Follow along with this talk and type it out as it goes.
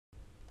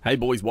Hey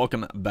boys,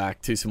 welcome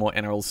back to some more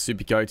Nrl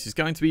Supercoach. It's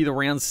going to be the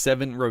round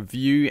 7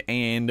 review,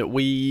 and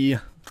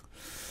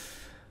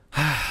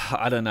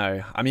I don't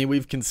know. I mean,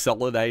 we've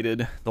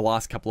consolidated the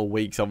last couple of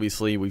weeks.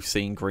 Obviously, we've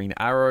seen green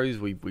arrows.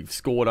 We've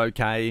scored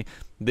okay.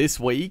 This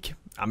week,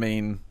 I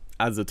mean,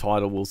 as the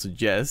title will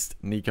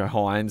suggest,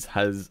 Nicho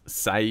has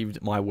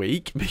saved my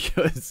week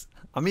because,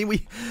 I mean,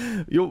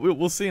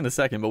 we'll see in a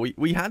second, but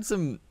we had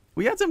some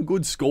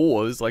good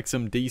scores, like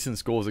some decent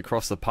scores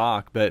across the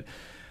park, but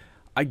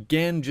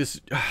again, just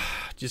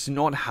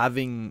not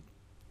having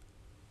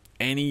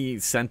any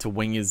center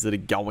wingers that are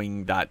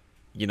going that,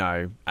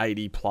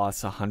 80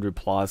 plus, 100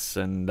 plus,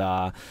 and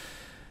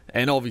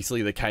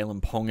obviously the Kalen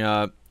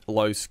Ponga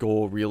low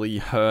score really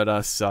hurt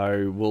us.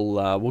 So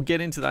we'll get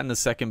into that in a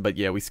second. But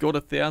yeah, we scored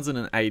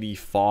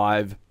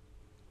 1,085.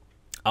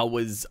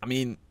 I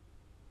mean,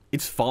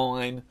 it's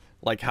fine.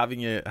 Like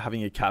having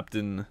a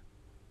captain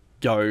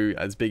go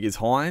as big as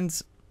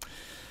Hines.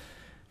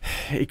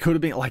 It could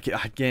have been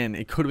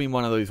it could have been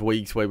one of those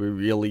weeks where we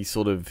really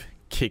sort of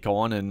kick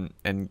on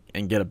and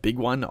get a big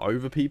one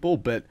over people,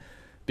 but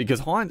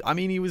because Hines, I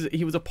mean, he was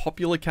a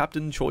popular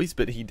captain choice,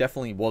 but he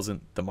definitely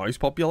wasn't the most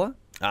popular.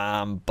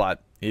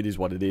 But it is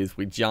what it is.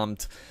 We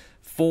jumped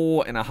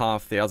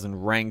 4,500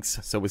 ranks,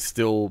 so we're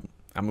still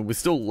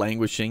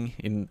languishing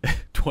in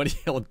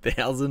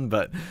 20,000,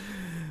 but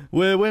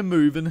We're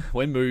moving.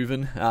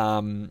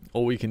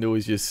 All we can do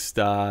is just,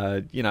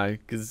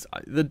 because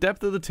the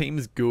depth of the team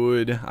is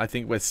good. I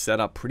think we're set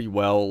up pretty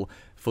well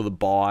for the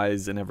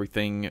buys and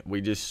everything. We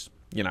just,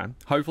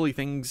 hopefully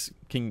things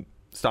can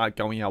start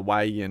going our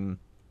way and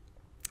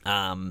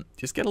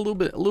just get a little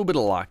bit of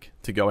luck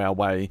to go our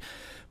way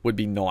would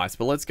be nice.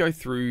 But let's go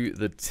through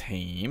the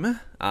team.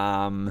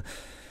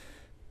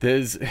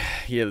 There's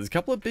a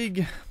couple of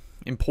big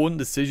important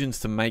decisions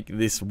to make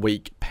this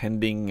week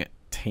pending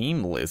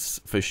team lists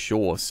for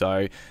sure.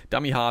 So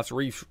dummy halves,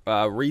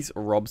 Reese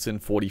Robson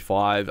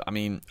 45. I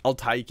mean, I'll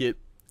take it.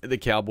 The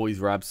Cowboys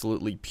were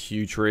absolutely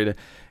putrid,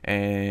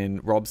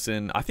 and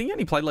Robson, I think he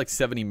only played like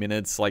 70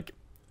 minutes. Like,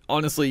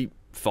 honestly,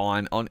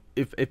 fine.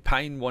 If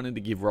Payne wanted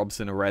to give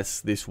Robson a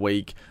rest this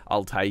week,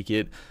 I'll take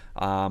it.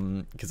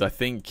 Because I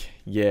think,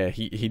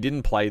 he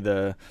didn't play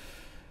the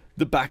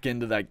back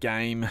end of that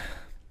game.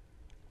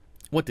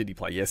 What did he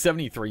play? Yeah,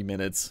 73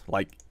 minutes.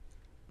 Like,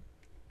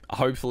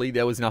 hopefully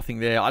there was nothing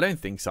there. I don't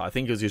think so. I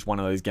think it was just one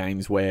of those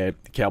games where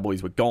the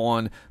Cowboys were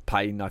gone.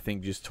 Payton, I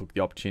think, just took the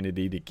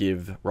opportunity to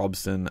give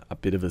Robson a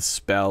bit of a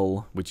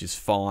spell, which is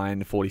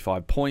fine.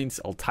 45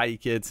 points. I'll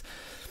take it.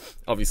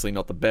 Obviously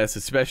not the best,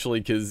 especially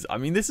because, I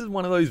mean, this is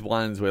one of those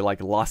ones where, like,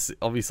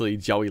 obviously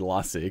Joey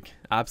Lussick,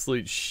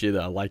 absolute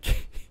shitter.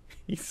 Like,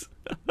 he's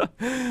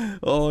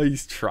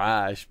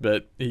trash,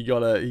 but he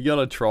got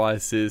a try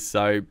assist,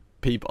 so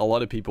a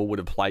lot of people would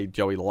have played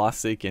Joey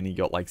Lussick and he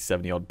got like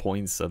 70 odd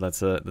points, so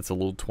that's a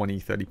little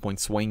 20-30 point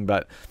swing,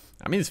 but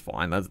I mean, it's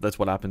fine. That's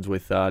what happens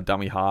with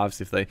dummy halves.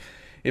 If they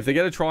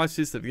get a try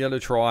assist, if they get a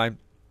try,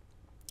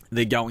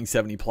 they're going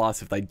 70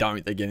 plus. If they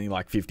don't, they're getting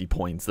like 50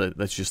 points.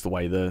 That's just the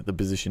way the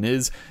position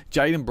is.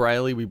 Jaden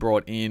Brayley, we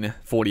brought in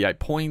 48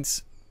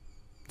 points.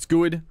 It's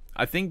good.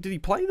 I think, did he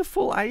play the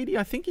full 80?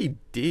 I think he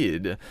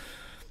did,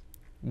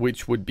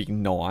 which would be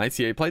nice.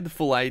 Yeah, he played the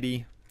full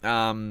 80.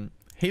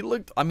 He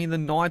looked, I mean, the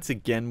Knights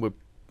again were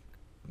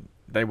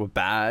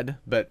bad,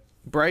 but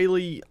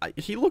Brayley,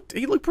 he looked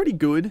pretty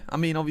good. I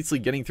mean, obviously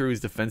getting through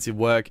his defensive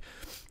work,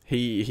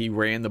 he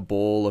ran the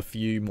ball a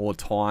few more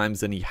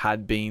times than he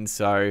had been,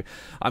 so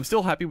I'm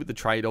still happy with the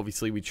trade.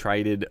 Obviously, we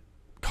traded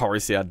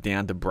Coruscant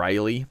down to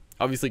Brayley.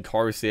 Obviously,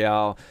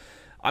 Coruscant,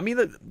 I mean,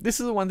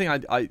 this is the one thing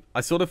I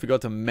sort of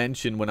forgot to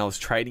mention when I was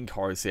trading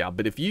Coruscant,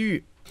 but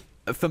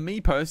for me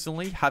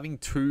personally, having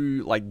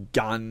two, like,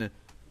 gun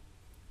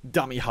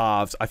dummy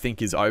halves, I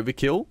think, is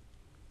overkill.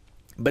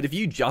 But if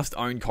you just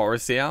own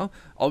Coruscant,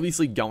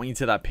 obviously going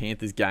into that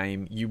Panthers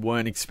game, you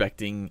weren't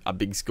expecting a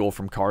big score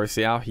from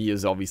Coruscant. He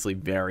is obviously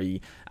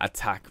very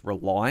attack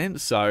reliant.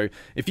 So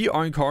if you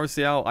own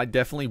Coruscant, I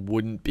definitely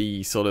wouldn't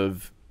be sort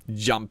of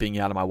jumping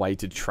out of my way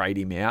to trade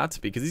him out,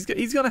 because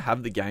he's going to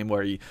have the game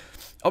where he,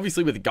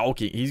 obviously with the goal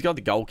king, he's got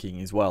the goal king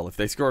as well. If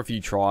they score a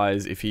few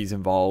tries, if he's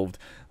involved,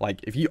 like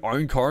if you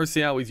own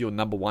Coruscant with your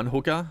number one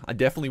hooker, I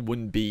definitely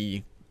wouldn't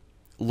be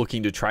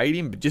looking to trade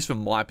him. But just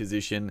from my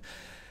position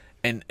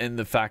and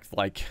the fact,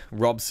 like,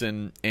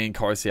 Robson and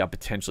Coruscant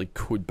potentially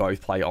could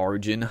both play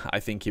Origin, I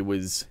think it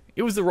was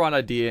the right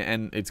idea,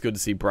 and it's good to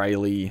see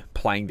Brayley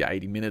playing to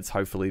 80 minutes.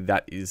 Hopefully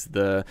that is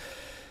the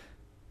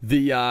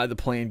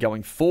plan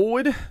going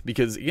forward,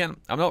 because again,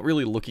 I'm not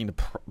really looking to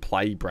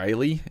play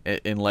Brayley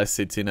unless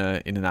it's in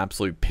an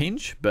absolute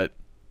pinch, but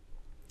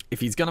if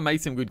he's going to make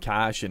some good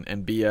cash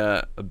and be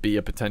a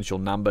potential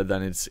number,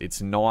 then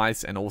it's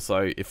nice. And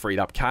also, if freed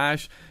up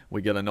cash,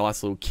 we get a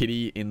nice little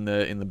kitty in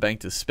the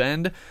bank to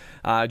spend.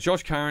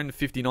 Josh Curran,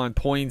 59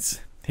 points.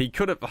 He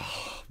could have,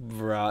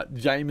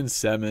 Jamin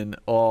Semin.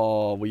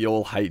 Oh, we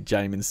all hate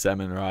Jamin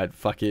Semin, right?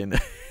 Fucking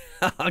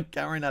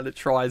Curran had a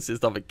try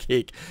assist off a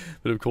kick,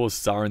 but of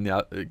course, Curran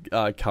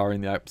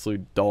the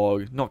absolute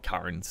dog. Not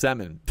Curran,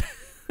 Semin.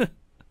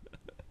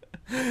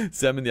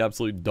 Seven, the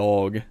absolute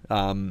dog,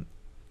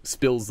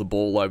 spills the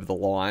ball over the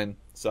line.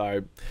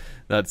 So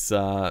that's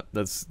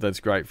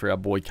great for our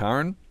boy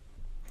Curran.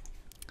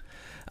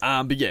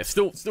 But yeah,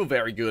 still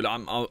very good.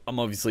 I'm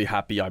obviously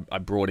happy I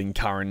brought in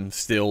Curran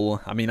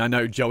still. I mean, I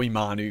know Joey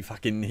Manu,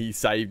 he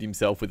saved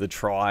himself with a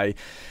try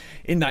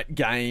in that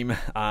game.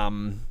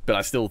 But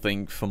I still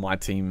think for my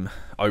team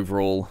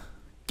overall,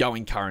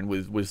 going Curran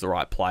was the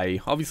right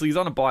play. Obviously, he's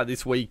on a bye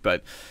this week,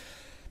 but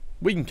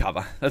we can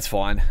cover. That's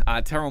fine.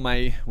 Terrell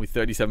May with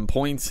 37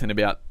 points in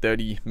about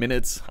 30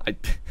 minutes. I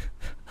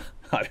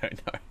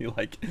don't know.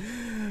 Like,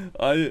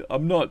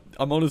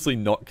 I'm honestly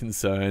not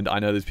concerned. I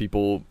know there's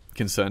people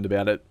concerned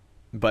about it,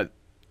 but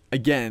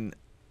again,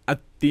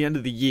 at the end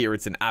of the year,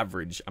 it's an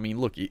average. I mean,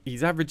 look,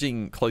 he's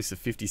averaging close to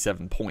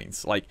 57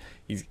 points. Like,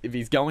 if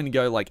he's going to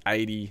go like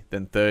 80,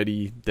 then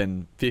 30,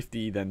 then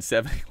 50, then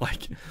 70,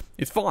 like,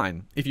 it's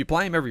fine. If you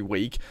play him every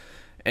week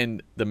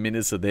and the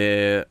minutes are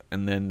there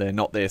and then they're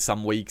not there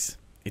some weeks,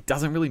 it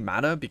doesn't really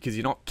matter because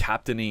you're not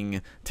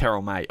captaining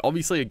Terrell May.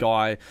 Obviously, a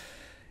guy,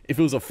 if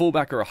it was a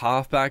fullback or a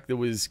halfback that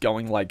was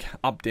going like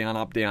up, down,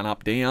 up, down,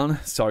 up, down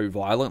so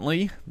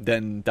violently,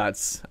 then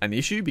that's an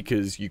issue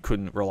because you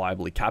couldn't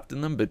reliably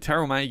captain them. But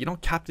Terrell May, you're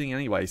not captaining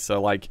anyway,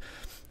 so like,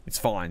 it's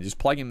fine. Just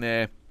plug him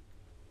there.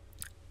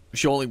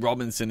 Surely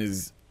Robinson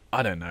is,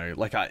 I don't know,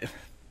 like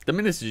the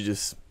minutes are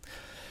just,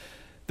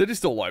 they're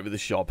just all over the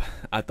shop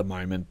at the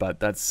moment. But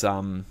that's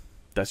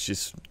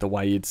just the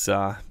way it's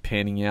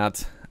panning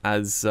out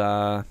as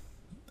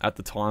at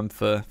the time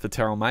for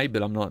Terrell May,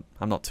 but I'm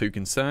not too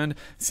concerned.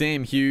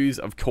 Sam Hughes,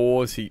 of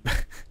course, he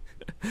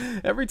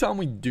every time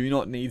we do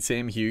not need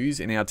Sam Hughes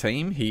in our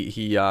team,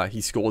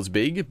 he scores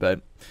big,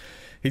 but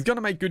he's going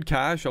to make good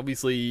cash.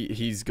 Obviously,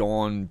 he's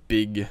gone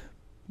big.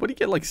 What did he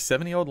get, like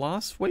 70 odd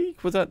last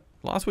week? Was that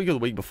last week or the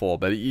week before?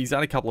 But he's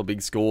had a couple of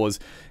big scores.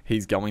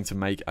 He's going to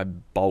make a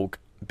bulk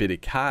bit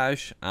of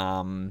cash.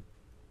 I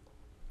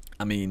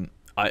mean,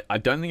 I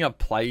don't think I've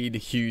played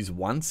Hughes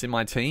once in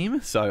my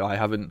team, so I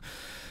haven't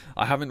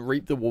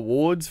reaped the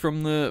rewards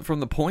from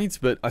the points,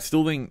 but I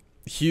still think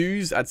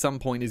Hughes at some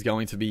point is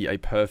going to be a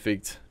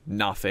perfect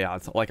nuff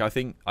out. Like, I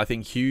think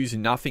Hughes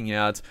nuffing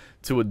out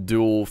to a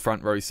dual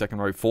front row, second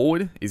row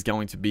forward is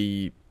going to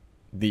be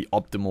the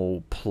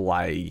optimal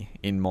play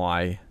in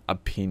my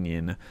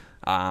opinion.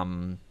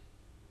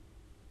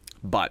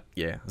 But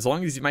yeah, as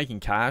long as he's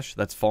making cash,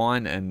 that's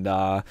fine. And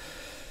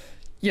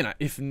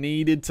if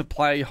needed to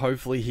play,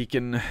 hopefully he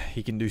can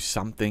do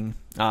something.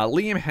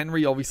 Liam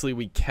Henry, obviously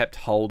we kept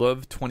hold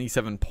of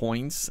 27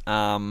 points.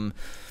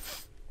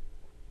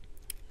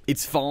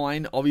 It's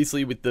fine,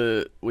 obviously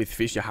with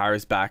Fisher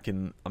Harris back,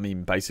 and I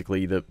mean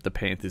basically the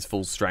Panthers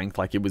full strength.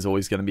 Like, it was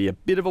always going to be a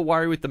bit of a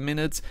worry with the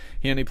minutes.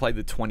 He only played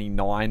the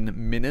 29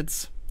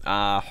 minutes.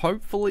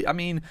 Hopefully, I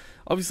mean,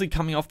 obviously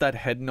coming off that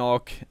head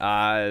knock,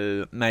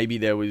 maybe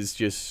they were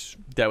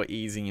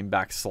easing him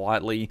back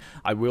slightly.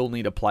 I will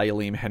need to play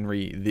Liam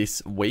Henry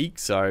this week,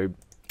 so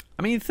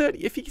I mean,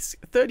 if he's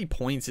 30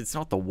 points, it's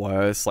not the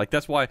worst. Like,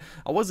 that's why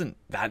I wasn't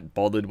that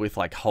bothered with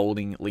like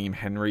holding Liam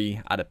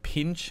Henry at a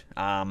pinch.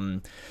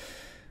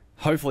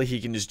 Hopefully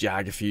he can just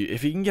jag a few.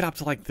 If he can get up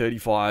to like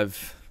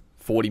 35,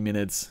 40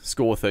 minutes,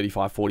 score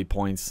 35, 40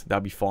 points,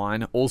 that'll be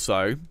fine.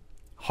 Also,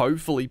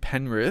 hopefully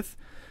Penrith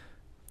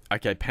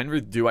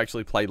do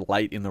actually play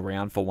late in the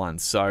round for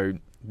once. So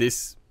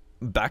this,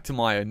 back to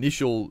my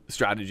initial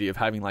strategy of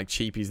having like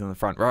cheapies in the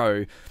front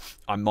row,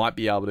 I might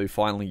be able to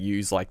finally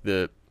use like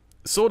the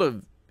sort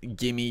of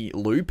gimme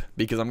loop,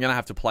 because I'm going to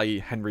have to play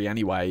Henry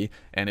anyway.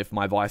 And if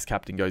my vice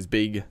captain goes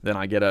big, then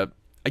I get a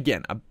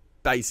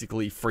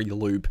basically free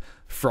loop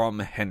from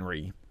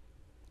Henry.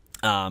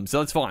 So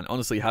that's fine.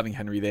 Honestly, having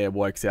Henry there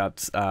works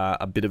out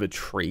a bit of a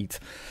treat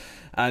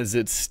as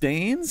it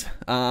stands.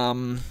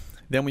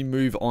 Then we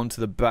move on to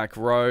the back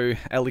row.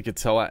 Eli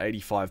Katoa,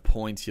 85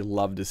 points. You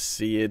love to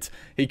see it.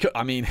 He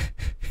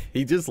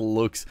just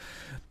looks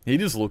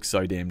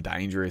so damn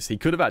dangerous. He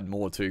could have had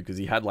more too, because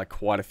he had like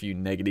quite a few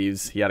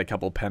negatives. He had a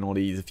couple of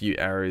penalties, a few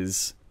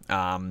errors.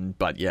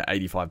 But yeah,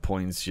 85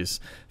 points,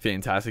 just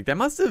fantastic. They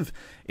must have,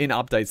 in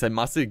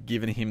updates,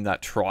 given him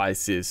that try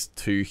assist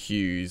to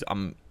Hughes.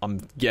 I'm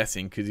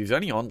guessing, because he's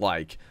only on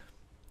like,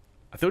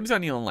 I thought he was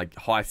only on like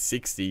high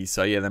 60s,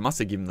 so yeah, they must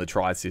have given him the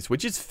try assist,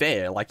 which is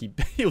fair. Like,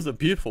 he was a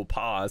beautiful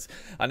pass.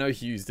 I know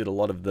Hughes did a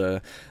lot of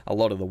the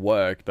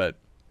work, but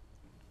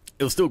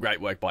it was still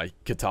great work by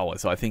Katoa,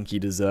 so I think he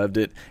deserved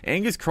it.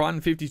 Angus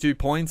Crichton, 52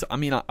 points. I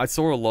mean, I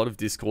saw a lot of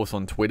discourse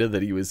on Twitter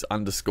that he was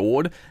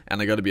underscored,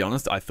 and I got to be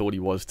honest, I thought he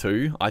was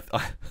too.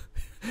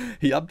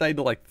 He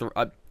updated like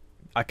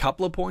a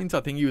couple of points.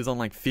 I think he was on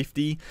like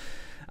 50.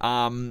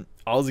 I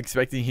was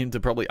expecting him to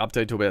probably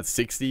update to about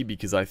 60,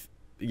 because I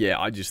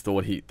just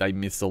thought they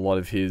missed a lot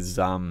of his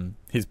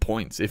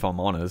points, if I'm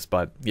honest.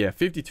 But yeah,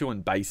 52 on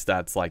base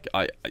stats. Like,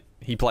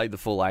 he played the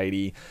full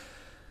 80.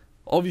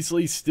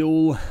 Obviously,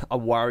 still a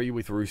worry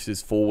with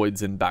Roosters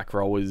forwards and back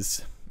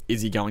rowers.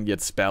 Is he going to get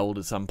spelled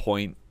at some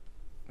point?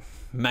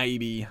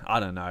 Maybe, I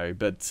don't know.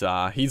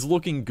 But he's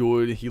looking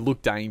good. He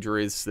looked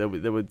dangerous. There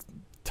were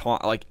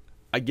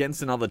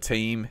against another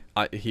team,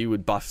 he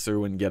would bust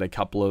through and get a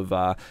couple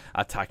of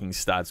attacking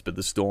stats. But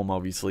the Storm,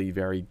 obviously,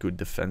 very good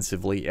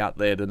defensively out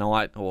there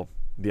tonight, or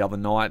the other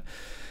night.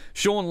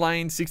 Sean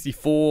Lane,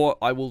 64.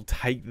 I will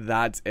take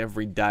that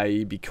every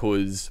day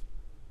because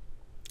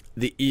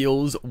the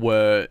Eels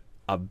were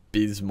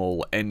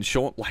abysmal. And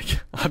Sean,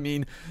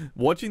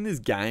 watching this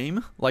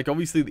game,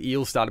 obviously the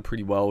Eels started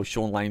pretty well.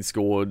 Sean Lane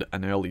scored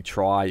an early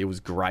try. It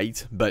was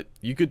great. But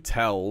you could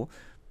tell,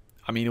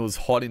 it was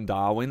hot in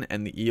Darwin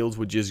and the Eels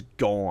were just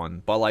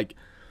gone. But,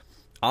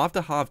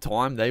 after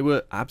half-time, they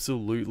were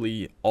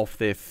absolutely off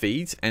their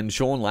feet. And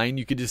Sean Lane,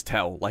 you could just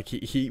tell. I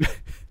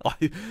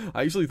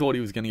actually thought he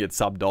was going to get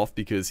subbed off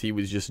because he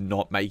was just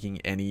not making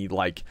any,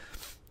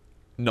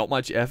 not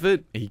much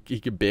effort. He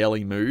could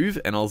barely move.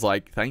 And I was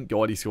like, thank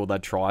God he scored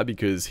that try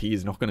because he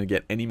is not going to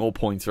get any more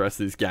points the rest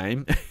of this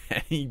game.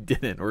 And he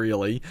didn't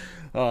really.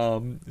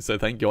 So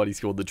thank God he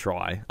scored the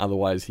try.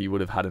 Otherwise, he would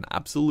have had an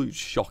absolute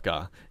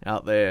shocker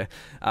out there.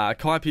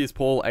 Kai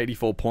Pearce-Paul,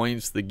 84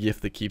 points. The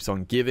gift that keeps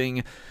on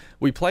giving.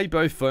 We played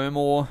both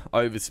Fermor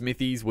over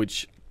Smithies,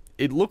 which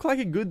it looked like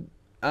a good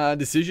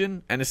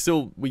decision, and it's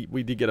still, we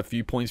did get a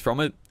few points from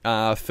it.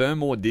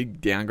 Fermor did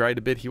downgrade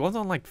a bit. He was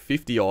on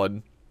 50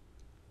 odd,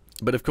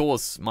 but of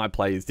course my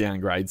play is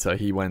downgrade, so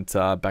he went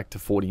back to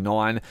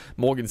 49.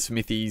 Morgan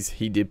Smithies,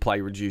 he did play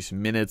reduced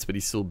minutes, but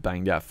he still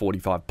banged out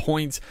 45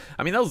 points.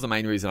 That was the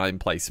main reason I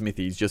didn't play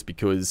Smithies, just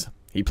because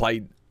he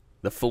played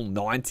the full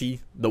 90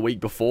 the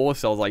week before,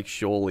 so I was like,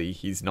 surely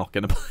he's not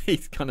going to play.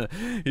 He's going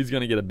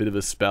to get a bit of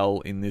a spell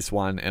in this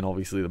one, and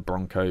obviously the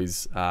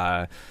Broncos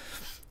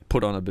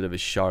put on a bit of a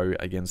show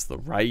against the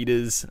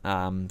Raiders,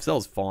 so that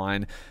was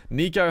fine.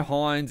 Nicho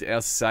Hines, our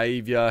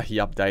saviour, he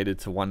updated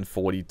to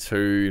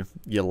 142.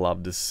 You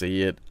love to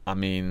see it.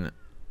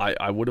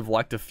 I would have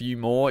liked a few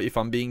more if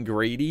I'm being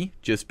greedy,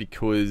 just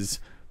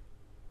because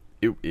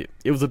it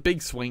was a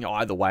big swing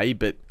either way,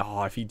 but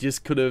if he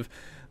just could have,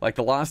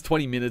 the last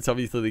 20 minutes,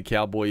 obviously the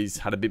Cowboys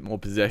had a bit more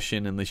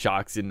possession and the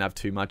Sharks didn't have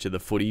too much of the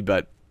footy,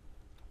 but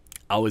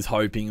I was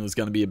hoping it was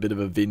going to be a bit of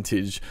a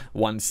vintage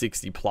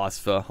 160 plus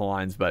for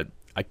Hines, but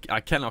I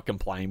cannot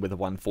complain with a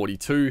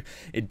 142.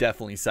 It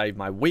definitely saved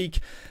my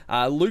week.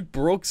 Luke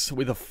Brooks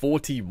with a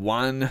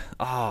 41.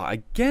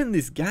 Again,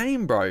 this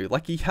game, bro.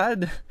 He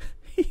had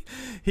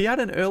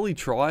an early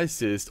try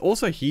assist.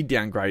 Also, he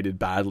downgraded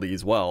badly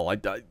as well.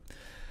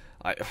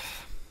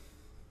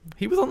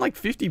 He was on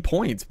 50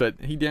 points,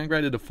 but he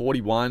downgraded to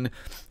 41.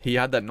 He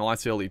had that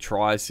nice early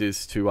try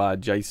assist to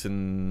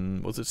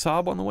Jason, was it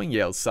Saab on the wing?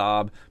 Yeah, it was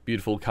Saab.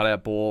 Beautiful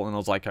cutout ball. And I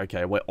was like,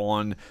 okay, we're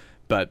on.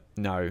 But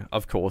no,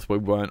 of course, we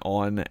weren't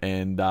on.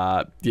 And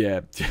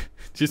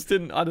just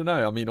didn't, I don't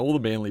know. All the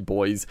Manly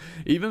boys,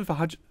 even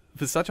for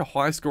such a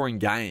high-scoring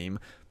game,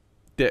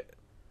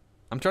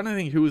 I'm trying to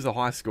think who was the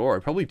high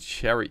scorer. Probably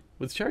Cherry.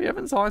 Was Cherry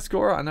Evans the high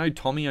scorer? I know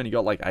Tommy only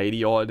got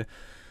 80 odd.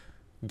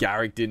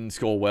 Garrick didn't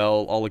score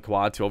well.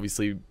 Olaquatu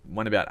obviously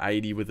went about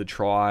 80 with a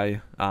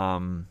try. I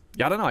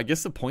don't know. I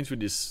guess the points were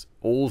just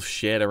all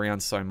shared around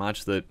so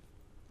much that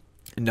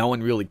no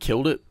one really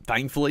killed it,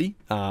 thankfully.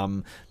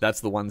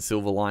 That's the one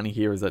silver lining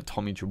here, is that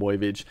Tommy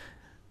Trbojevic,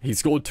 he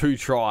scored 2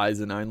 tries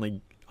and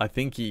only, I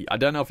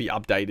don't know if he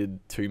updated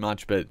too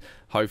much, but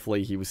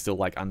hopefully he was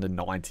still under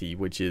 90,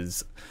 which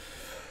is,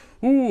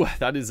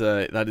 that is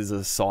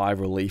a sigh of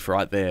relief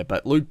right there.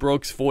 But Luke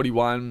Brooks,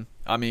 41.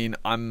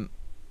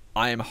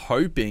 I am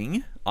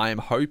hoping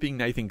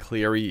Nathan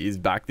Cleary is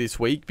back this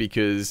week,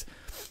 because,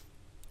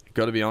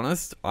 got to be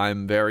honest,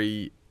 I'm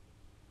very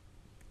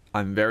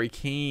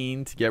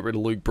keen to get rid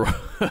of Luke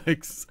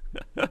Brooks.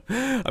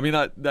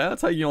 They're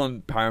taking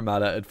on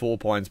Parramatta at 4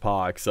 Points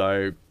Park,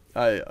 so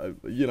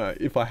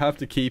if I have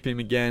to keep him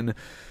again,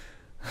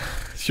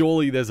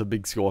 surely there's a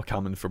big score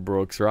coming for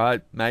Brooks,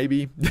 right?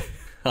 Maybe.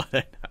 I don't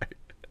know.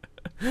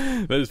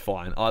 But it's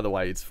fine. Either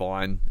way, it's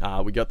fine.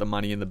 We got the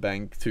money in the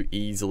bank to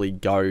easily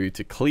go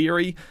to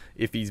Cleary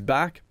if he's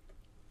back.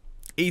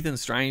 Ethan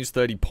Strange,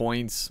 30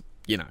 points.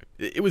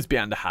 It was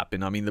bound to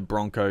happen. The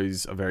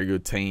Broncos are a very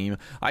good team.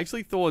 I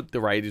actually thought the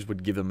Raiders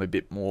would give them a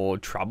bit more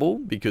trouble,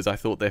 because I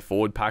thought their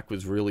forward pack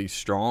was really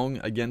strong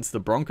against the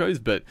Broncos,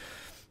 but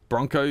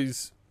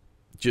Broncos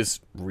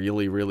just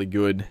really, really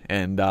good.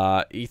 And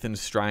Ethan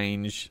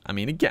Strange,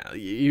 again,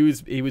 he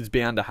was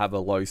bound to have a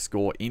low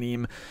score in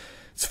him.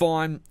 It's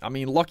fine.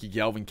 Lockie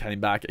Galvin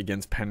came back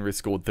against Penrith,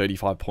 scored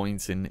 35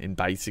 points in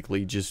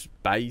basically just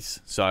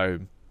base. So,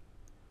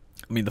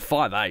 the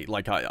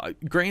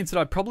 5'8", granted,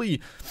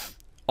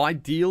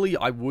 ideally,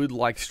 I would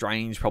like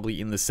Strange probably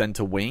in the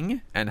centre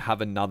wing and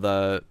have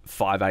another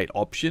 5'8"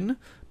 option,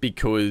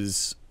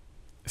 because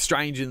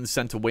Strange in the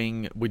centre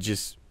wing would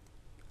just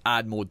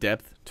add more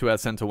depth to our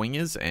centre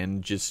wingers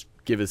and just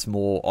give us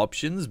more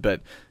options,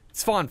 but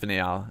it's fine for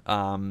now.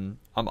 I'm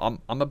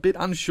a bit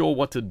unsure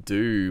what to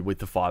do with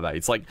the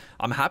 5'8".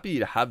 I'm happy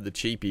to have the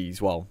cheapies.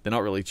 Well, they're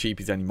not really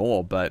cheapies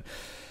anymore, but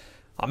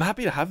I'm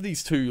happy to have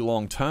these 2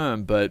 long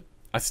term, but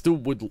I still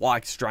would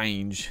like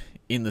Strange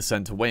in the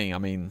centre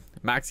wing.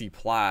 Maxi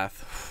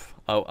Plath,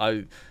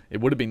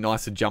 it would have been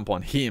nice to jump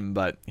on him,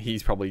 but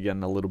he's probably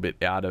getting a little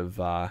bit out of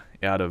well,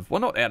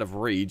 not out of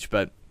reach,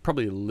 but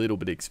probably a little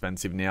bit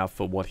expensive now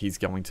for what he's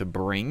going to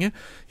bring.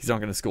 He's not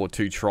going to score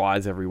 2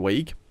 tries every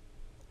week.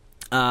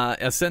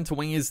 Our centre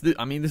wing is, this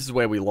is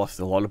where we lost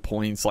a lot of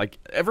points. Like,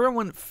 everyone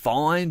went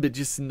fine, but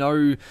just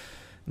no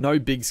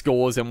big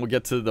scores, and we'll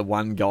get to the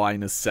one guy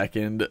in a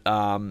second.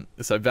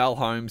 So Val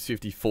Holmes,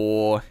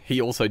 54.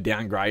 He also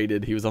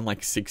downgraded. He was on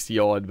like 60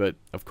 odd, but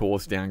of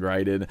course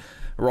downgraded.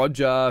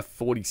 Roger,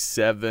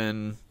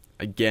 47.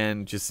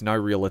 Again, just no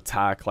real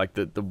attack. Like,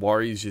 the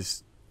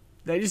Warriors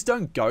they just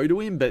don't go to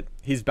him, but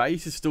his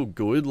base is still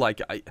good.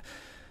 Like, I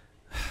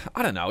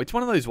don't know. It's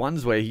one of those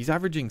ones where he's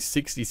averaging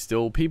 60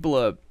 still. People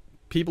are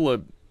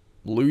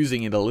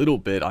losing it a little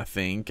bit, I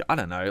think. I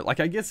don't know.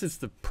 Like, I guess it's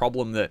the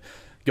problem that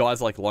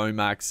guys like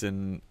Lomax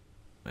and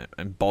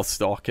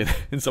Bostock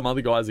and some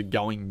other guys are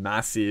going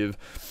massive.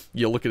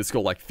 You look at a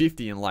score like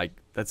 50 and like,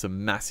 that's a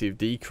massive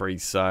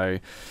decrease. So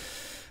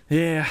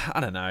yeah, I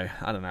don't know.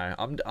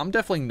 I'm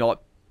definitely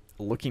not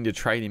looking to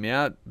trade him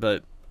out,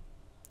 but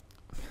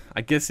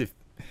I guess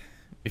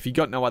if you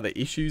got no other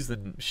issues,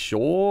 then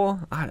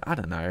sure. I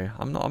don't know.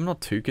 I'm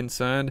not too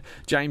concerned.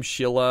 James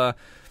Schiller,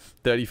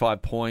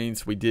 35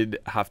 points. We did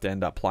have to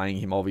end up playing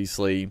him,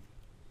 obviously.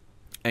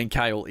 And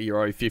Kale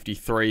Ero,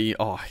 53.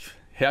 Oh,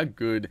 how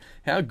good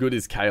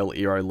is Kale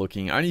Ero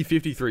looking? Only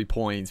 53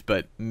 points,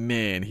 but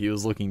man, he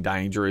was looking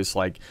dangerous.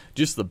 Like,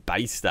 just the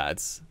base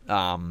stats.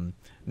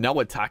 No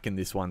attack in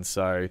this one,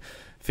 so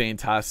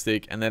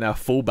fantastic. And then our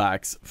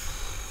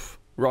fullbacks,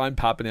 Ryan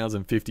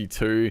Pappenhausen,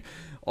 52.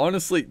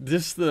 Honestly,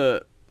 just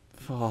the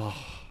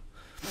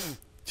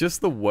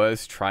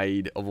worst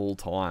trade of all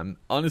time.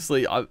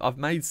 Honestly, I've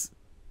made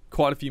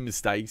quite a few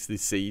mistakes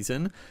this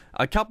season.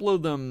 A couple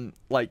of them,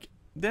 like,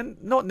 they're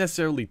not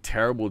necessarily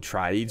terrible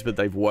trades, but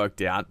they've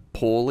worked out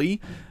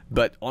poorly.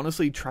 But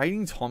honestly,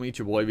 trading Tommy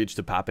Trbojevic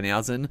to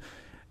Pappenhausen,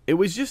 it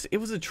was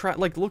a trade.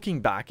 Like,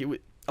 looking back,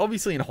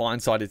 obviously in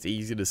hindsight it's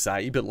easy to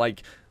say, but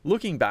like,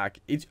 looking back,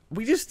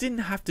 we just didn't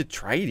have to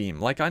trade him.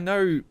 Like, I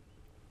know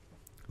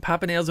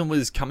Pappenhausen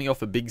was coming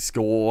off a big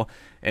score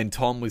and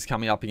Tom was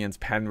coming up against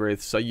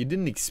Penrith, so you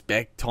didn't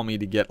expect Tommy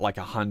to get like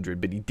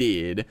 100, but he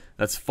did.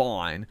 That's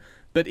fine.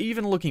 But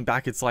even looking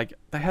back, it's like,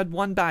 they had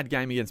one bad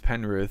game against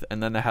Penrith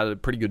and then they had a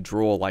pretty good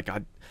draw. Like,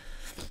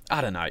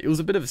 I don't know. It was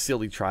a bit of a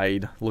silly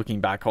trade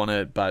looking back on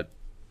it, but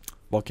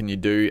what can you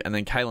do? And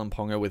then Kalen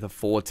Ponga with a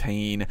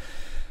 14.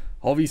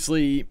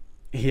 Obviously,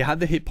 he had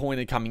the hit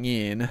pointer coming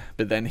in,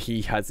 but then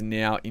he has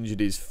now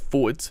injured his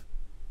foot.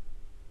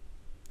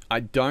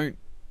 I don't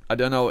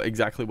know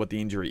exactly what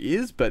the injury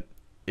is, but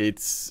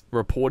it's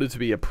reported to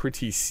be a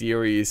pretty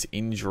serious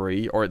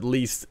injury, or at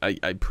least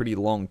a pretty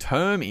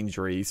long-term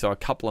injury. So a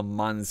couple of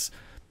months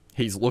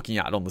he's looking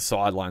at on the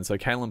sideline. So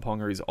Kalen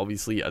Ponga is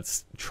obviously a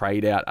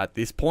trade out at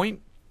this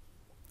point.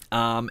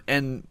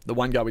 And the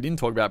one guy we didn't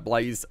talk about,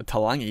 Blaze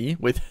Talangi,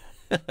 with...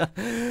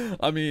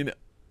 I mean,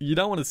 you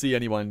don't want to see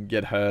anyone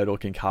get hurt or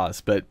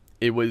concussed, but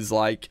it was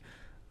like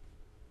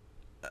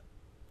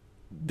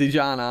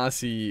Dejan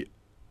Arce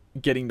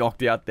getting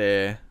knocked out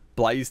there,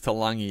 Blaze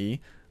Talangi.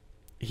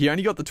 He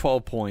only got the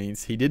 12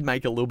 points. He did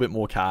make a little bit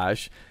more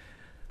cash.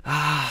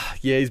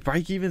 Yeah, his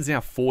break-even's now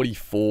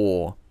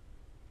 44.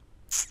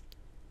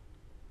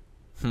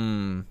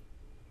 I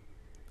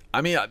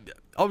mean,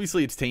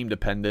 obviously it's team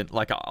dependent.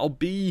 Like, I'll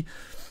be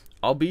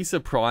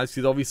surprised,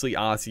 because obviously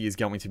Arce is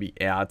going to be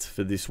out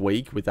for this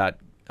week with that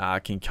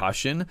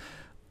concussion.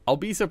 I'll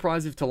be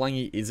surprised if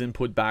Talangi isn't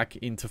put back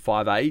into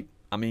 5'8".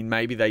 I mean,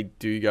 maybe they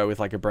do go with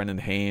like a Brendan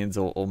Hands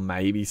or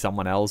maybe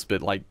someone else,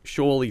 but like,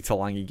 surely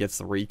Talangi gets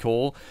the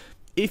recall.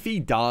 If he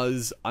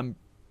does, I'm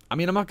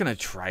not going to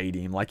trade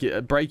him. Like, a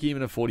break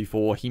even of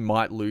 44, he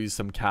might lose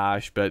some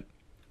cash, but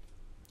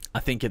I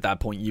think at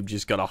that point you've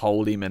just got to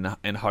hold him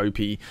and hope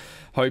he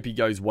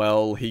goes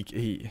well.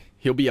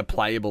 He'll be a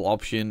playable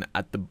option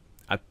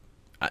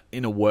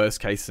in a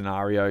worst case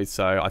scenario.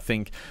 So I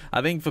think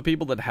for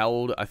people that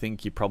held, I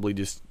think you probably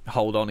just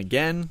hold on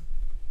again,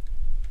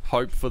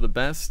 hope for the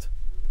best.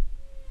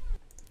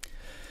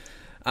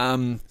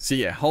 So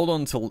yeah, hold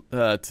on to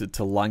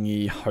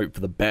Lungy, hope for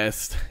the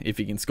best. If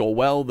he can score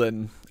well,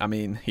 then I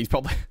mean, he's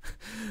probably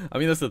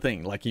that's the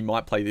thing. Like, he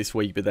might play this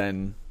week, but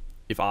then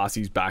if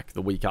Arce's back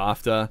the week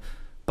after,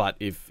 but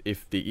if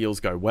the Eels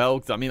go well,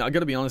 'cause I mean, I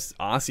got to be honest,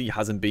 Arce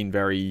hasn't been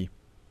very.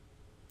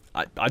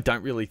 I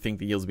don't really think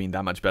the Eels have been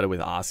that much better with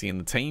Arce in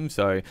the team.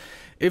 So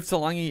if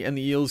Talangi and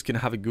the Eels can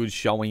have a good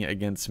showing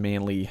against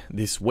Manly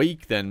this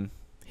week, then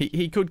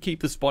he could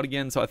keep the spot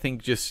again. So I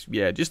think just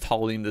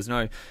hold him. There's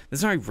no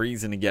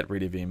reason to get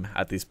rid of him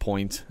at this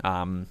point,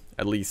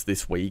 at least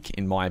this week,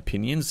 in my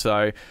opinion.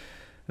 So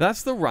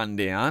that's the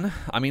rundown.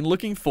 I mean,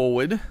 looking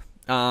forward,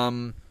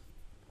 again,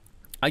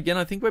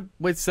 I think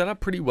we're set up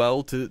pretty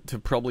well to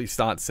probably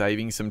start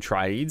saving some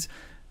trades.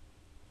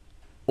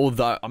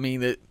 Although, I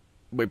mean,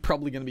 we're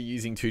probably going to be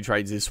using 2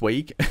 trades this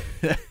week.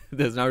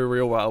 There's no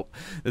real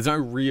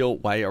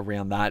way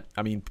around that.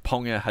 I mean,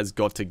 Ponga has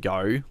got to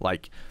go.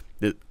 Like,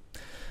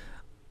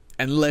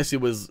 unless it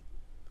was,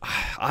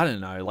 I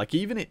don't know. Like,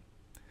 even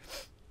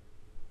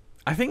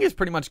I think it's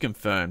pretty much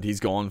confirmed he's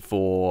gone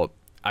for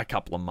a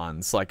couple of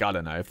months. Like, I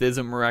don't know, if there's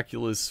a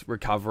miraculous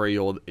recovery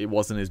or it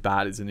wasn't as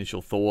bad as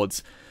initial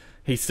thoughts,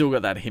 he's still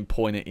got that hip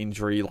pointer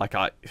injury. Like,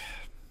 I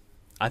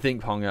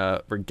think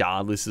Ponga,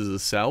 regardless, is a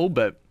sell,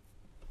 but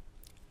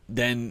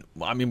then,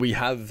 I mean, we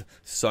have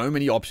so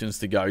many options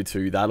to go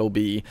to. It'll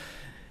be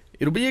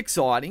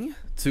exciting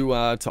to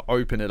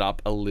open it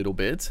up a little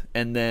bit,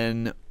 and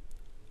then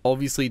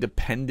obviously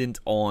dependent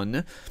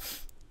on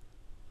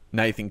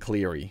Nathan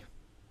Cleary.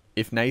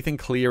 If Nathan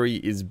Cleary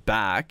is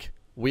back,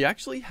 we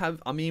actually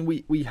have, I mean,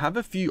 we have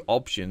a few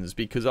options,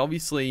 because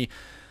obviously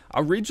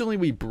originally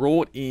we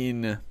brought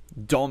in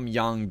Dom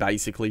Young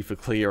basically for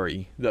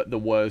Cleary, the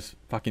worst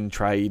fucking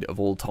trade of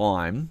all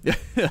time.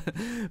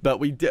 But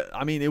we did,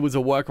 I mean, it was a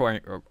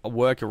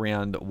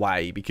workaround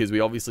way, because we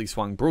obviously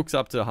swung Brooks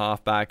up to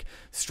halfback,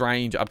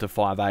 Strange up to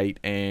 5'8",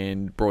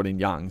 and brought in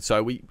Young.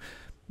 So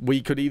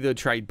we could either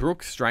trade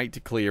Brooks straight to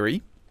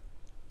Cleary,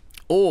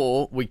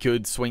 or we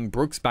could swing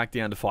Brooks back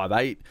down to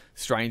 5'8",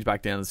 Strange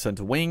back down to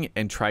centre wing,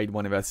 and trade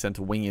one of our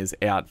centre wingers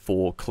out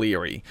for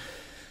Cleary.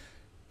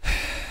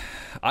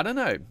 I don't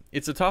know.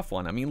 It's a tough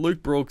one. I mean,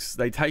 Luke Brooks,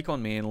 they take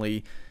on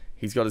Manly.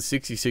 He's got a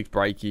 66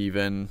 break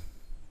even.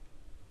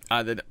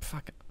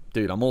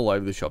 Dude, I'm all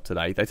over the shop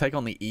today. They take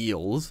on the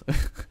Eels.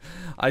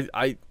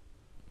 I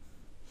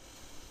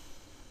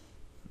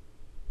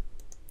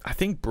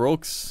think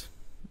Brooks,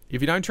 if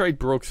you don't trade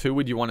Brooks, who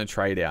would you want to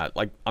trade out?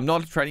 Like, I'm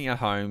not trading out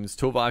Holmes.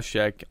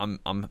 Tuivasa-Sheck,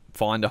 I'm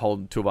fine to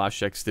hold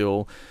Tuivasa-Sheck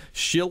still.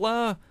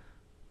 Schiller,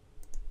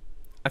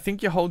 I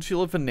think you hold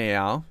Schiller for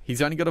now. He's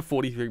only got a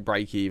 43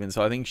 break even,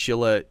 so I think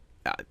Schiller,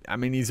 I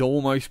mean, he's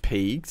almost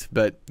peaked,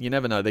 but you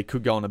never know. They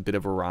could go on a bit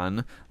of a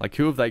run. Like,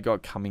 who have they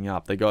got coming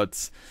up? They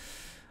got,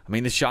 I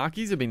mean, the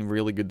Sharkies have been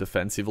really good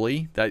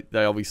defensively.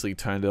 They obviously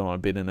turned it on a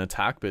bit in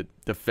attack, but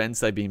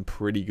defense, they've been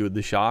pretty good,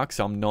 the Sharks.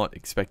 So I'm not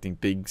expecting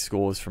big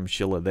scores from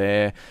Schiller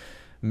there.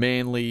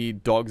 Manly,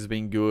 Dogs have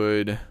been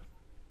good.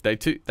 They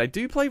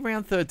do play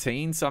round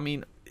 13, so I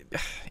mean,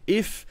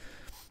 if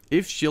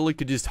Schiller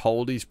could just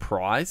hold his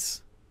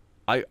price,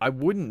 I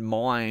wouldn't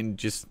mind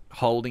just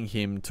holding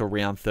him to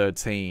round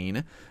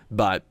 13,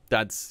 but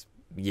that's,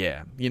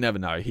 yeah, you never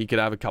know. He could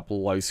have a couple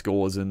of low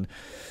scores and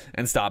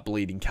start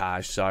bleeding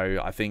cash.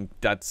 So I think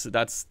that's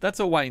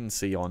a wait and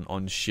see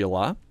on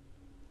Schiller.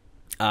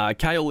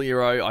 Kale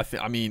Lero,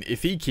 I mean,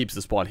 if he keeps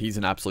the spot, he's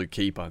an absolute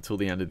keeper until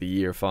the end of the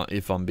year.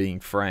 If I'm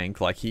being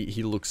frank, like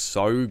he looks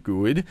so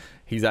good.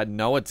 He's had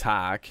no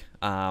attack.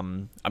 I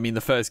mean, the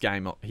first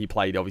game he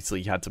played,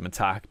 obviously he had some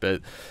attack,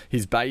 but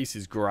his base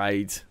is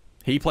great.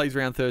 He plays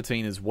round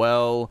 13 as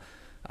well.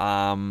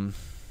 Obviously,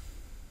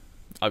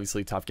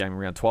 tough game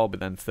around 12,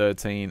 but then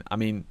 13. I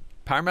mean,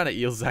 Parramatta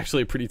Eels is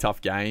actually a pretty tough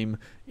game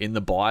in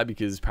the bye,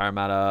 because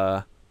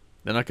Parramatta,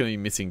 they're not going to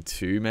be missing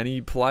too many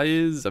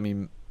players. I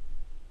mean,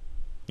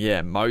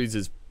 yeah,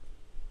 Moses.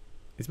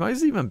 Is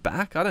Moses even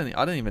back? I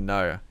don't even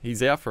know.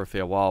 He's out for a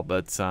fair while,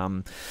 but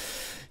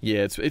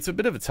yeah, it's a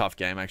bit of a tough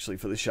game actually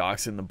for the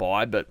Sharks in the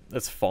bye, but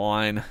that's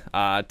fine.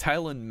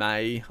 Taylor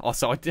May. Oh,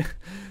 so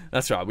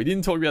that's right. We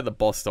didn't talk about the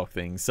Bostock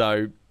thing.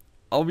 So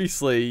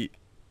obviously,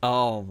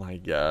 oh my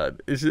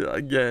god, is it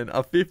again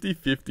a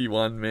 50-50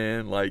 one,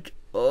 man? Like,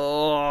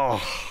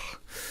 oh,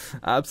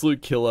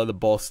 absolute killer, the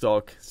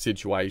Bostock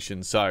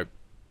situation. So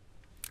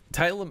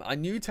I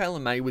knew Taylor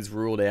May was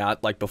ruled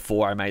out like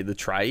before I made the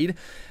trade.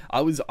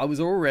 I was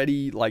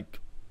already like,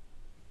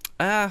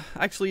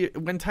 actually,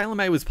 when Taylor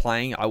May was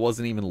playing, I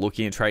wasn't even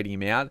looking at trading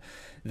him out.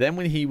 Then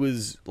when he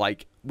was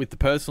like, with the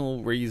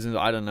personal reasons,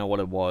 I don't know what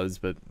it was,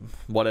 but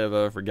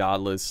whatever,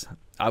 regardless,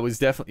 it was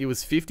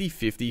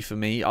 50-50 for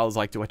me. I was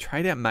like, do I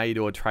trade out May,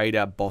 do I trade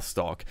out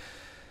Bostock?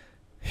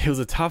 It was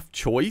a tough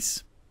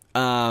choice.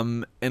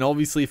 And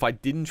obviously, if I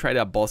didn't trade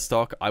out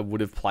Bostock, I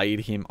would have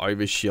played him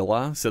over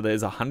Schiller. So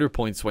there's a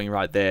 100-point swing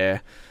right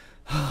there.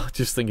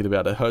 Just thinking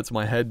about it hurts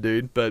my head,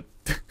 dude. But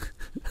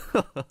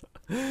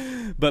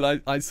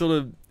but I sort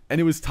of,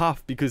 and it was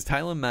tough because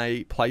Taylor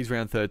May plays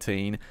round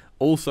 13.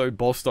 Also,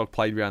 Bostock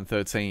played round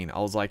 13. I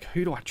was like,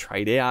 who do I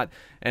trade out?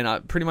 And I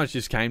pretty much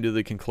just came to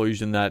the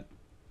conclusion that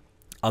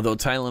I thought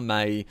Taylor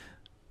May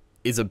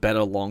is a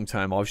better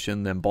long-term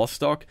option than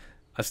Bostock.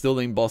 I still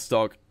think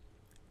Bostock,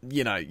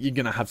 you know, you're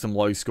going to have some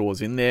low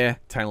scores in there.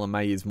 Taylor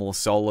May is more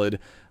solid.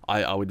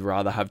 I would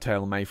rather have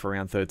Taylor May for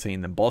round 13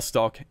 than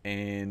Bostock.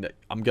 And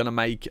I'm going to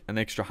make an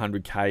extra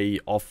 100k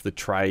off the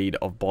trade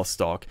of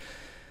Bostock.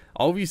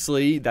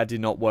 Obviously, that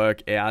did not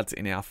work out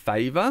in our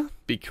favour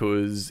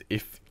because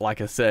like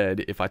I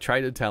said, if I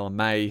traded Taylor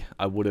May,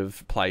 I would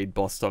have played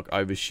Bostock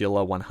over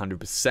Schiller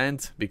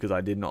 100% because I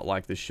did not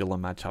like the Schiller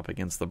matchup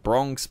against the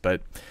Bronx.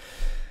 But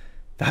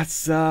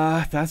that's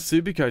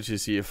Supercoach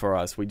this year for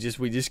us. We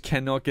just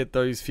cannot get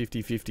those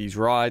 50-50s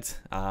right.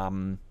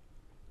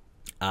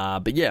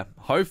 But yeah,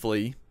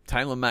 hopefully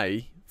Taylor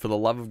May, for the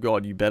love of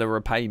God, you better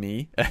repay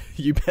me.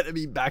 You better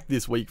be back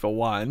this week for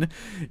one.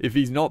 If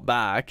he's not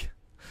back,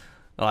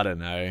 I don't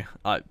know.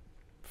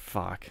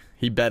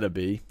 He better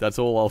be. That's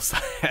all I'll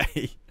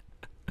say.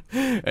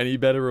 And he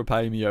better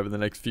repay me over the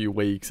next few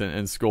weeks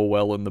and score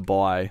well in the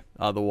bye.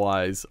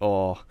 Otherwise,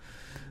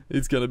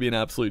 It's going to be an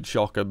absolute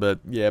shocker. But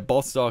yeah,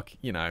 Bostock,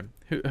 you know,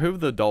 who are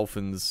the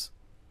Dolphins?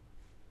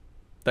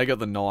 They got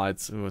the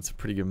Knights. Oh, it's a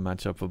pretty good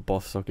matchup for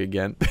Bostock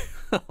again.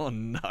 Oh,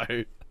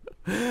 no.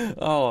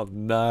 Oh,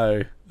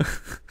 no.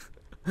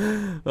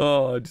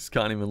 Oh, I just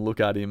can't even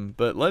look at him.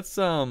 But let's,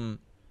 so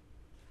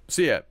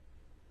yeah.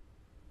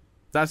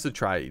 That's the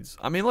trades.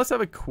 I mean, let's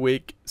have a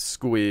quick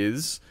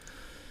squiz.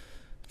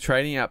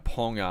 Trading out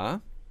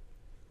Ponga.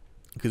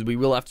 Because we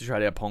will have to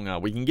trade out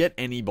Ponga. We can get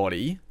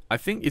anybody. I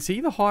think, is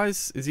he the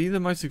highest, is he the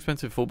most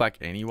expensive fullback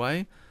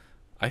anyway?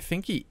 I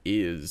think he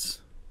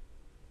is.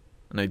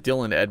 No,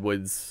 Dylan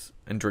Edwards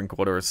and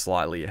Drinkwater are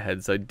slightly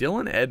ahead. So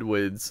Dylan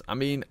Edwards, I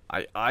mean,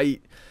 I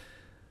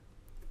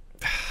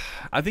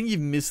think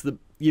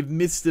you've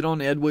missed it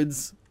on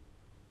Edwards.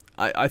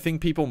 I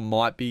think people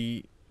might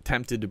be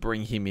tempted to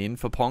bring him in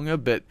for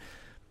Ponga, but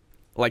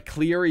like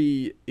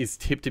Cleary is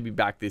tipped to be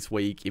back this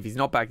week. If he's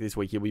not back this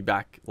week, he'll be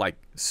back like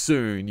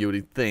soon, you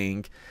would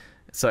think.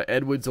 So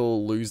Edwards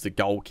will lose the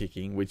goal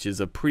kicking, which is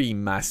a pretty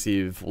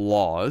massive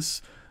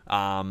loss.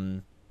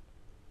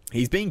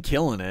 He's been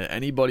killing it.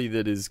 Anybody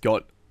that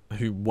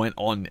who went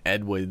on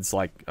Edwards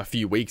like a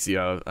few weeks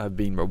ago have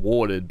been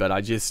rewarded, but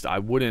I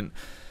wouldn't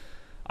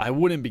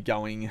be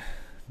going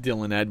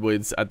Dylan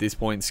Edwards at this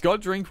point.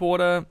 Scott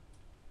Drinkwater,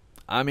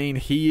 I mean,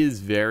 he is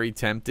very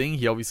tempting.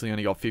 He obviously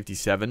only got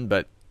 57,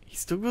 but he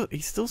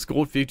still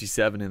scored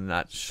 57 in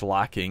that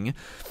shellacking.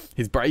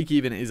 His break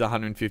even is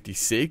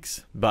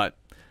 156, but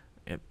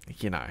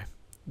you know,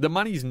 the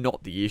money's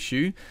not the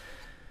issue.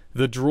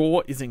 The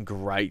draw isn't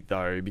great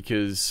though,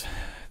 because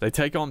they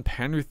take on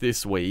Penrith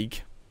this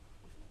week.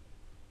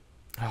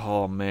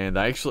 Oh man,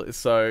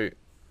 so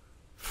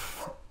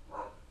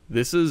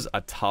this is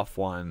a tough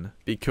one,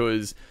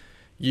 because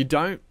you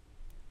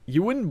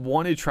wouldn't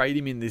want to trade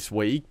him in this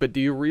week, but do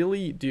you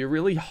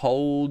really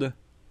hold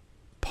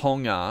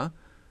Ponga?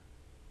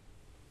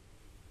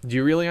 Do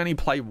you really only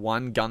play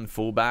one gun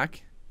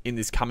fullback in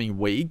this coming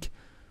week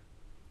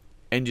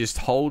and just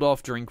hold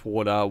off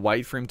Drinkwater,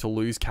 wait for him to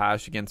lose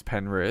cash against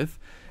Penrith,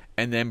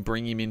 and then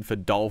bring him in for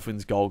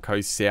Dolphins, Gold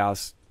Coast,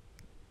 South,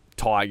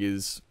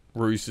 Tigers,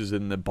 Roosters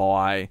in the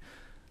bye?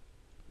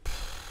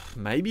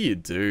 Maybe you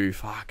do.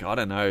 Fuck, I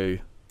don't know.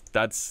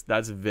 That's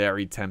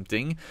very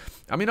tempting.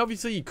 I mean,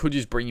 obviously you could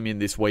just bring him in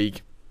this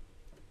week,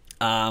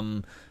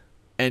 and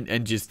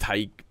just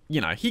take,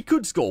 you know, he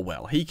could score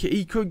well.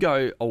 He could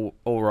go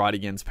all right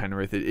against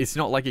Penrith. It's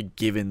not like a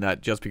given that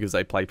just because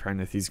they play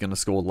Penrith he's going to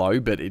score low,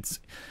 but it's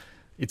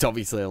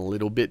obviously a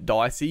little bit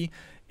dicey.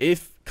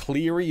 If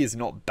Cleary is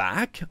not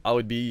back, I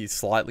would be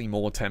slightly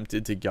more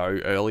tempted to go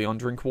early on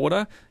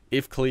Drinkwater.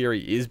 If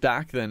Cleary is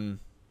back, then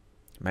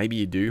maybe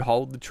you do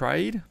hold the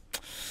trade.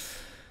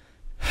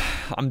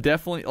 I'm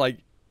definitely, like,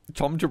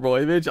 Tom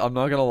Trbojevic, I'm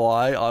not going to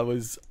lie, I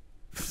was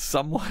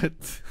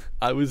somewhat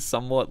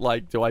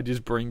like, do I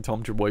just bring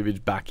Tom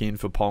Trbojevic back in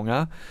for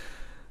Ponga?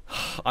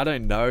 I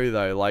don't know,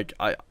 though. Like,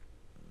 I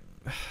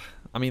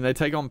mean, they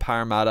take on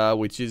Parramatta,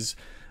 which is,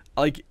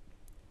 like,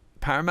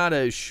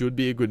 Parramatta should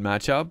be a good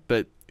matchup,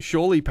 but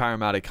surely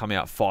Parramatta come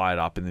out fired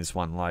up in this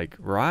one, like,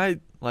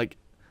 right? Like,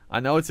 I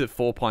know it's at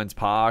 4 Pines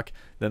Park,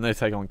 then they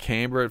take on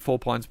Canberra at 4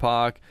 Pines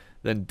Park,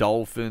 then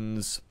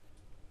Dolphins.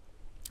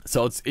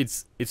 So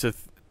it's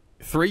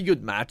three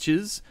good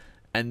matches,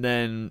 and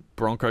then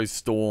Broncos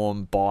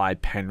Storm by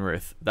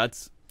Penrith. I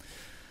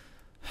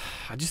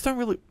just don't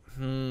really.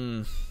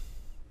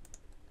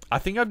 I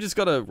think I've just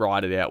got to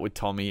ride it out with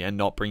Tommy and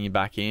not bring him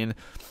back in.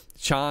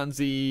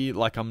 Charnsy,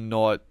 like, I'm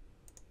not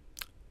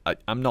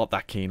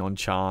that keen on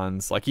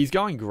Charns. Like, he's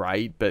going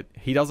great, but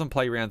he doesn't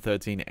play round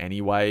 13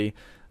 anyway.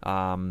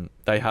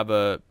 They have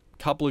a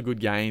couple of good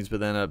games, but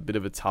then a bit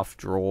of a tough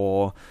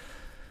draw.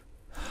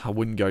 I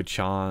wouldn't go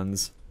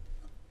Charns.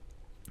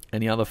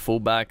 Any other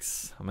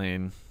fullbacks? I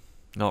mean,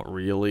 not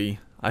really.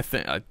 I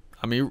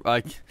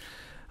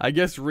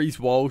guess Reece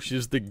Walsh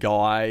is the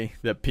guy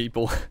that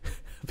people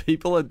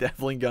are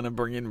definitely going to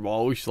bring in.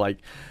 Walsh, like,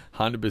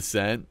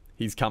 100%.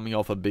 He's coming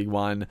off a big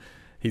one.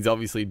 He's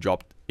obviously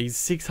dropped. He's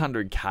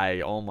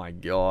 600k. Oh my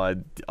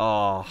god.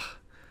 Oh,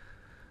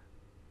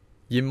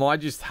 you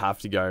might just have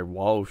to go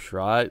Walsh,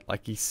 right?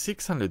 Like, he's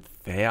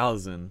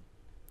 600,000.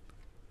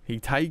 He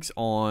takes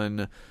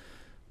on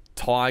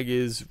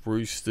Tigers,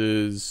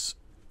 Roosters.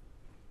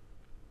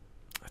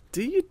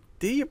 Do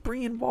you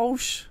bring in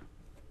Walsh?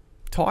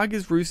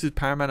 Tigers, Roosters,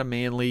 Parramatta,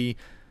 Manly,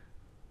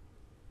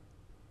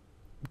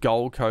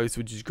 Gold Coast,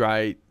 which is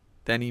great.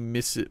 Then he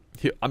misses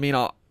it.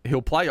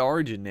 He'll play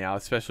Origin now,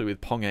 especially with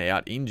Ponga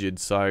out injured,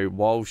 so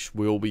Walsh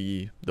will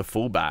be the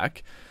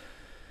fullback.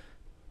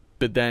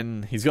 But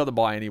then he's got the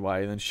bye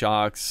anyway. Then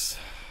Sharks.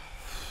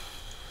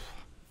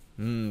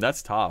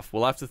 That's tough.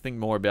 We'll have to think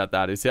more about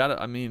that.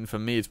 For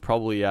me, it's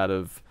probably out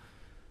of,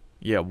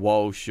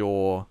 Walsh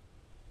or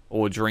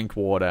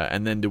Drinkwater.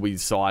 And then do we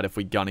decide if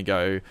we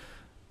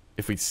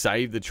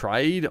save the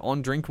trade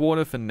on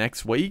Drinkwater for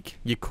next week?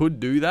 You could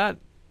do that.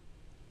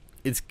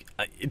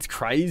 It's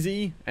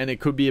crazy, and it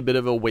could be a bit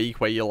of a week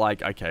where you're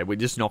like, okay, we're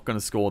just not going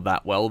to score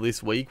that well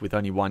this week with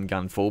only one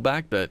gun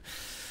fullback, but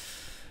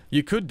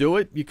You could do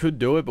it. You could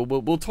do it, but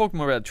we'll talk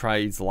more about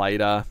trades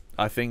later.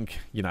 I think,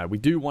 you know, we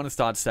do want to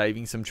start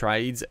saving some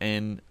trades,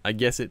 and I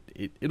guess it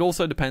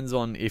also depends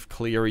on if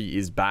Cleary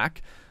is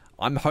back.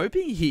 I'm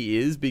hoping he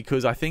is,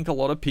 because I think a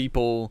lot of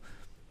people,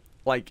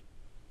 like,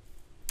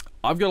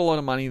 I've got a lot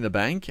of money in the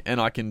bank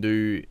and I can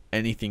do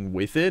anything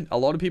with it. A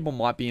lot of people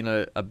might be in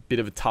a bit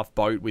of a tough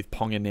boat with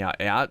Ponga now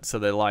out, so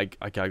they're like,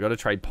 okay, I got to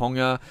trade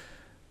Ponga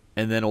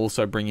and then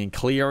also bring in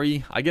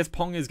Cleary. I guess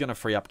Ponga is going to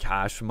free up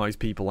cash for most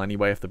people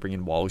anyway if they bring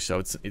in Walsh, so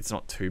it's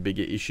not too big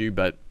an issue.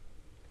 But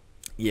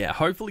yeah,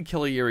 hopefully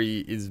Cleary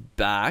is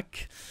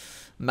back.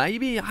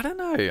 Maybe, I don't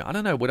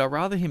know. Would I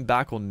rather him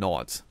back or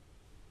not?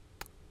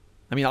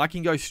 I mean, I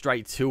can go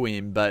straight to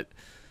him, but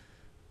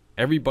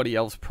everybody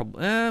else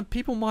probably,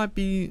 people might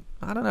be,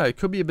 I don't know. It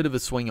could be a bit of a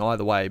swing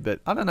either way, but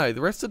I don't know.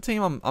 The rest of the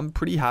team, I'm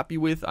pretty happy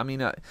with. I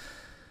mean,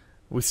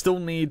 we still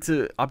need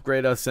to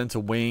upgrade our centre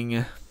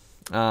wing.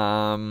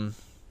 I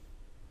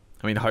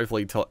mean,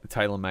 hopefully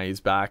Taylor May is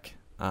back.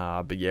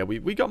 But yeah,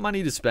 we got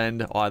money to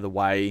spend either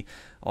way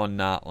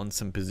on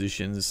some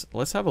positions.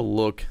 Let's have a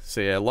look.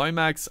 So yeah,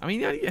 Lomax. I mean,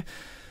 yeah,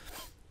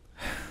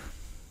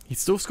 he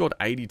still scored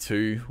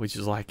 82, which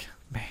is like,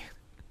 man,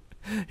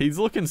 he's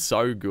looking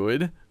so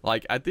good.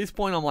 Like, at this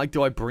point, I'm like,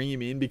 do I bring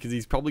him in because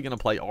he's probably going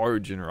to play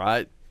Origin,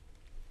 right?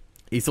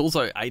 He's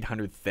also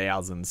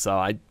 800,000, so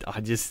I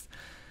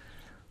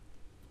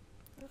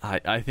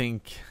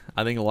think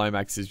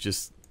Lomax is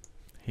just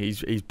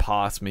he's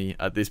past me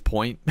at this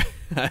point,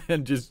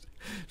 and just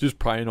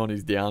preying on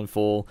his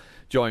downfall.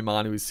 Joey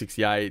Manu is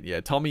 68.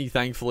 Yeah, Tommy,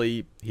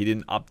 thankfully he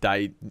didn't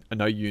update.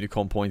 No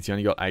unicorn points. He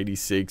only got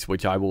 86,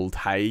 which I will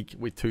take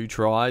with 2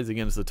 tries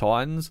against the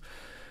Titans.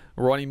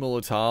 Ronnie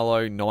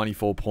Mulatalo,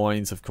 94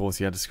 points. Of course,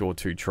 he had to score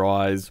 2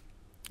 tries.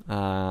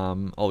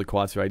 Ollie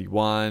Quatsu,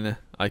 81.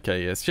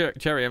 Okay, yes.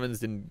 Cherry Evans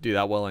didn't do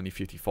that well, only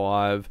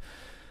 55.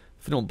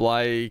 Fennell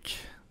Blake.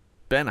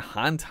 Ben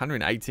Hunt,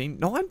 118.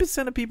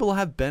 9% of people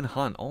have Ben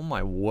Hunt. Oh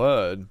my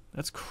word.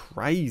 That's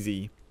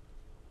crazy.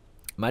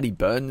 Matty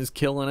Burton is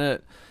killing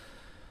it.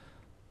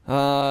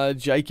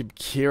 Jacob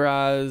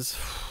Kiraz.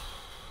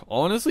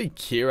 Honestly,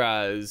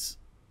 Kiraz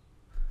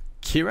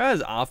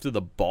after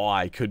the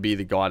bye could be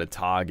the guy to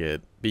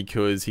target,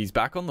 because he's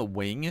back on the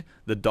wing.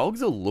 The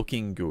Dogs are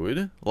looking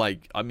good.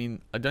 Like, I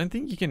mean, I don't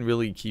think you can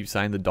really keep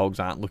saying the Dogs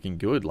aren't looking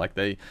good. Like,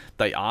 they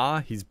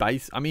are. His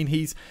base, I mean,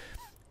 he's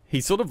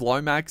sort of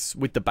Lomax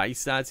with the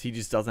base stats. He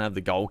just doesn't have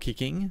the goal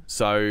kicking.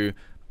 So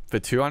for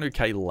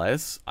 200k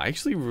less, I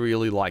actually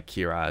really like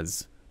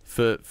Kiraz.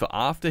 For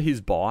after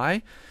his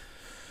bye,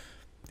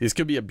 this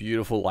could be a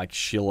beautiful like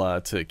Schiller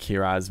to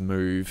Kiraz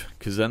move,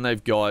 because then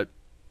they've got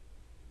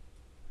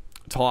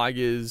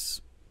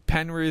Tigers,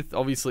 Penrith,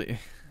 obviously.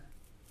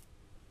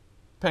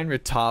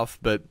 Penrith tough,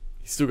 but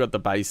he's still got the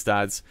base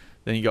stats.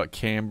 Then you got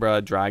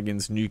Canberra,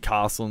 Dragons,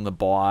 Newcastle in the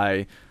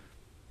bye.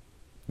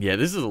 Yeah,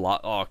 this is a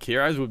lot. Oh,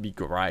 Kiraz would be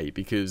great,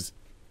 because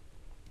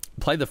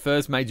play the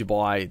first major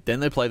bye, then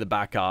they play the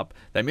backup.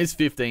 They miss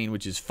 15,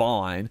 which is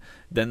fine.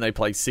 Then they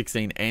play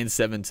 16 and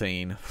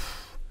 17.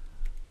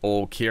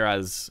 Or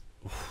Kiraz,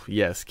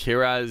 yes,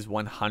 Kiraz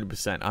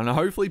 100%. And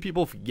hopefully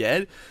people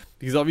forget,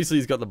 because obviously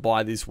he's got the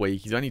bye this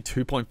week. He's only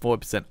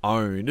 2.4%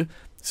 owned,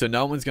 so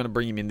no one's going to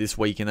bring him in this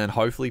week, and then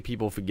hopefully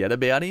people forget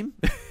about him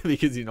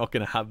because you're not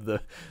going to have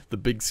the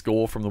big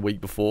score from the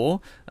week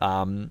before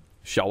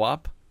show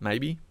up,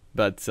 maybe.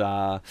 But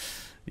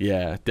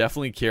yeah,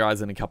 definitely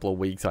Kiraz in a couple of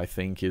weeks, I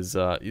think, is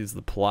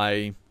the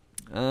play.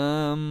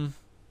 Yeah,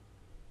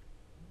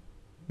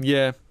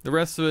 the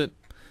rest of it,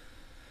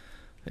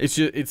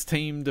 it's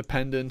team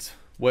dependent.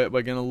 We're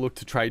going to look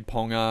to trade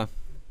Ponga,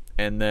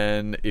 and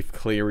then if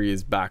Cleary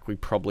is back, we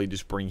probably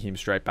just bring him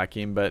straight back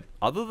in. But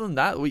other than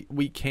that,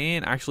 we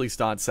can actually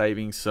start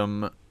saving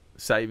some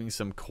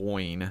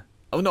coin.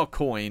 Oh, not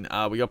coin.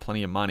 We got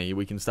plenty of money.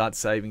 We can start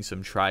saving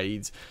some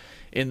trades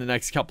in the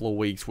next couple of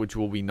weeks, which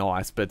will be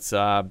nice. But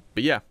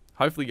yeah,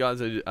 hopefully you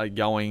guys are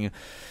going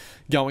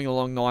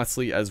along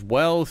nicely as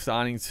well.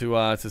 Starting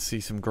to see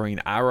some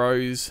green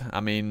arrows.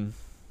 I mean,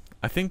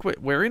 I think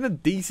we're in a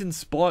decent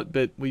spot,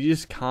 but we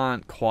just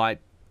can't quite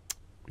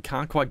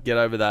get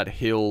over that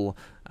hill.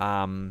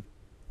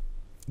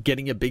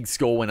 Getting a big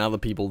score when other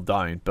people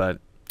don't. But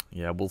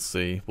yeah, we'll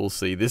see.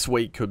 This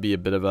week could be a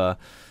bit of a,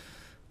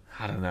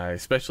 I don't know,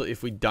 especially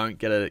if we don't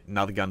get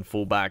another gun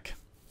fullback.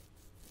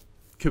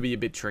 Could be a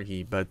bit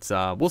tricky, but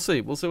we'll see.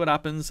 We'll see what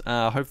happens.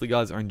 Hopefully you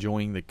guys are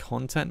enjoying the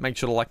content. Make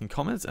sure to like and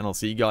comment, and I'll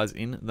see you guys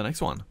in the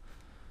next one.